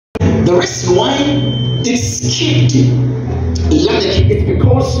The reason why it skipped Lamech is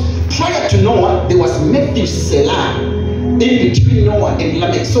because prior to Noah, there was Methuselah in between Noah and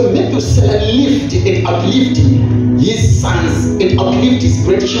Lamech. So Methuselah lived and outlived his sons and outlived his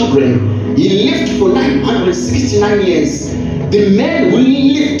grandchildren. He lived for 969 years. The man who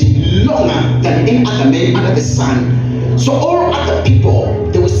lived longer than any other man under the sun. So all other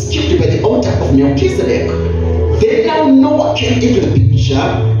people, they were skipped by the order of Melchizedek. Then now Noah came into the picture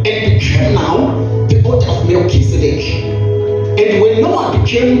and became now the order of Melchizedek. And when Noah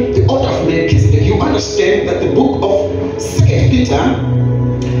became the order of Melchizedek, you understand that the book of 2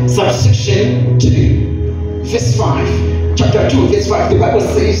 Peter, subsection 2, verse 5, chapter 2, verse 5, the Bible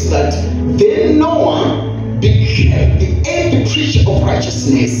says that then Noah became the eighth preacher of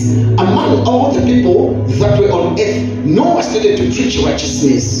righteousness among all the people that were on earth. Noah started to preach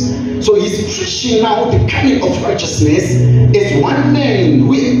righteousness. So he's preaching now the coming of righteousness as one man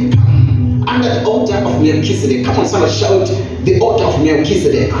who had come under the order of Melchizedek. Come on, somebody shout the order of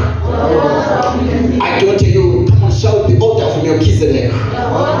Melchizedek. I don't tell you, come on, shout the order of Melchizedek.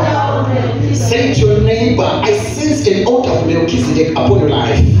 Say to your neighbor, I sense an order of Melchizedek upon your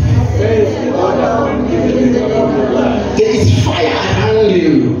life. There is fire around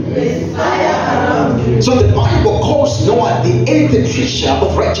you. So the Bible calls Noah the eighth preacher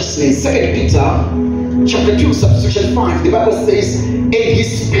of righteousness. 2 Peter chapter 2, subsection 5, the Bible says, and he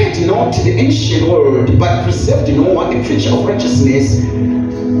spared not the ancient world, but preserved Noah, a preacher of righteousness,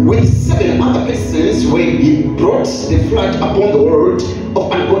 with 7 other persons when he brought the flood upon the world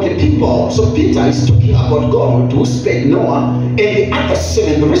of ungodly people. So Peter is talking about God who spared Noah and the other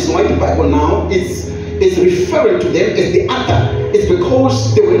 7. The reason why the Bible now is referring to them as the other is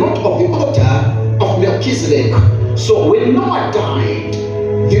because they were not of the order of Melchizedek. So when Noah died,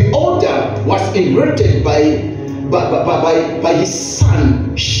 the order was inherited by his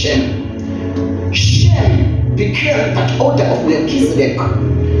son Shem. Shem became that order of Melchizedek.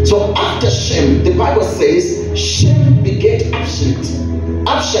 So after Shem, the Bible says Shem begat Abshad,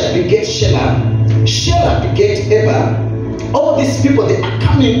 Abshad begat Shelah, Shelah begat Eber. All these people, they are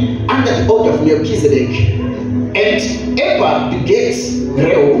coming under the order of Melchizedek. And Eber begets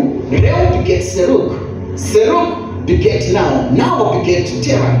Reu, Reu begets Serug, Serug begets Now beget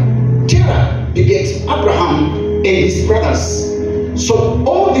Terah, Terah begets Abraham and his brothers. So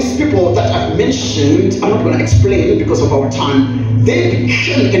all these people that I've mentioned, I'm not going to explain because of our time, they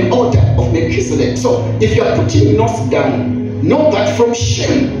became an order of Melchizedek. So if you are putting notes down, know that from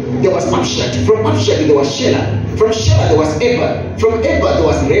Shem there was Abshad, from Abshad there was Shelah, from Shelah there was Eber, from Eber there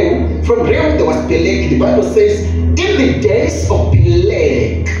was Reu, from Reu there was Peleg. The Bible says, in the days of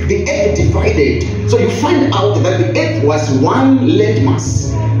Peleg, the earth divided. So you find out that the earth was one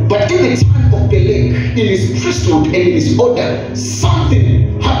landmass. But in the time of Peleg, in his priesthood and in his order,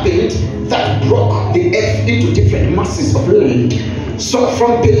 something happened that broke the earth into different masses of land. So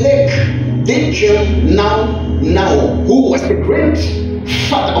from Peleg, they came now, who was the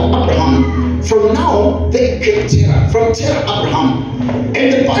grandfather of Abraham. From now, they came Terah. From Terah, Abraham.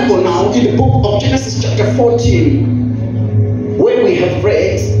 And the Bible now, in the book of Genesis chapter 14, where we have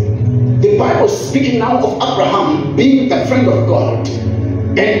read, the Bible speaking now of Abraham being the friend of God.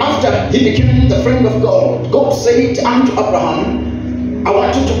 And after he became the friend of God, God said unto Abraham, I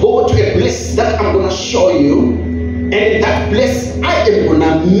want you to go to a place that I'm going to show you. And in that place, I am going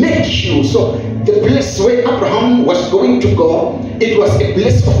to make you. So the place where Abraham was going to go, it was a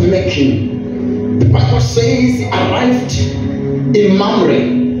place of making. The Bible says he arrived in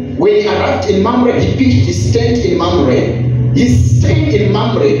Mamre. When he arrived in Mamre, he pitched his tent in Mamre. He stayed in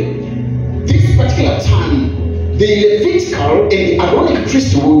Mamre. This particular time, the Levitical and the Aaronic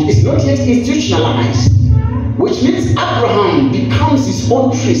priesthood is not yet institutionalized, which means Abraham becomes his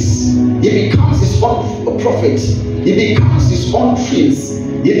own priest, he becomes his own prophet, he becomes his own prince,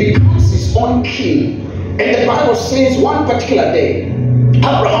 he becomes his own king. And the Bible says one particular day,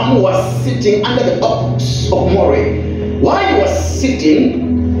 Abraham was sitting under the oaks of Moreh. While he was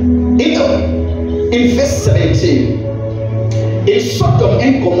sitting, in verse 17, in Sodom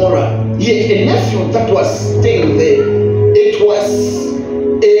and Gomorrah, he had a nephew that was staying there. It was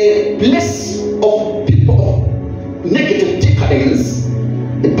a place of people of negative decadence.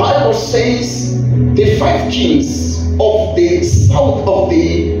 The Bible says the 5 kings of the south of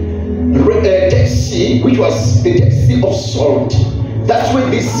the Dead Sea, which was the Dead Sea of Salt. That's where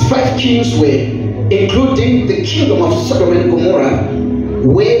these 5 kings were, including the kingdom of Sodom and Gomorrah,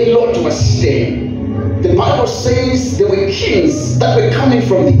 where Lot was staying. The Bible says there were kings that were coming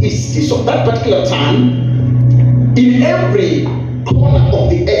from the east. So that particular time, in every corner of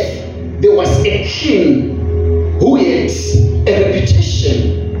the earth, there was a king who had a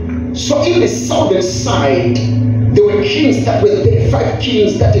reputation. So in the southern side, there were kings that were there, 5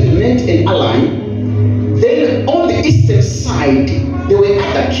 kings that had met and aligned. Then on the eastern side, there were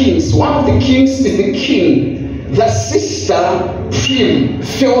other kings. One of the kings is the king that Sister Prim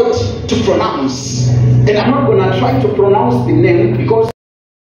failed to pronounce. And I'm not going to try to pronounce the name because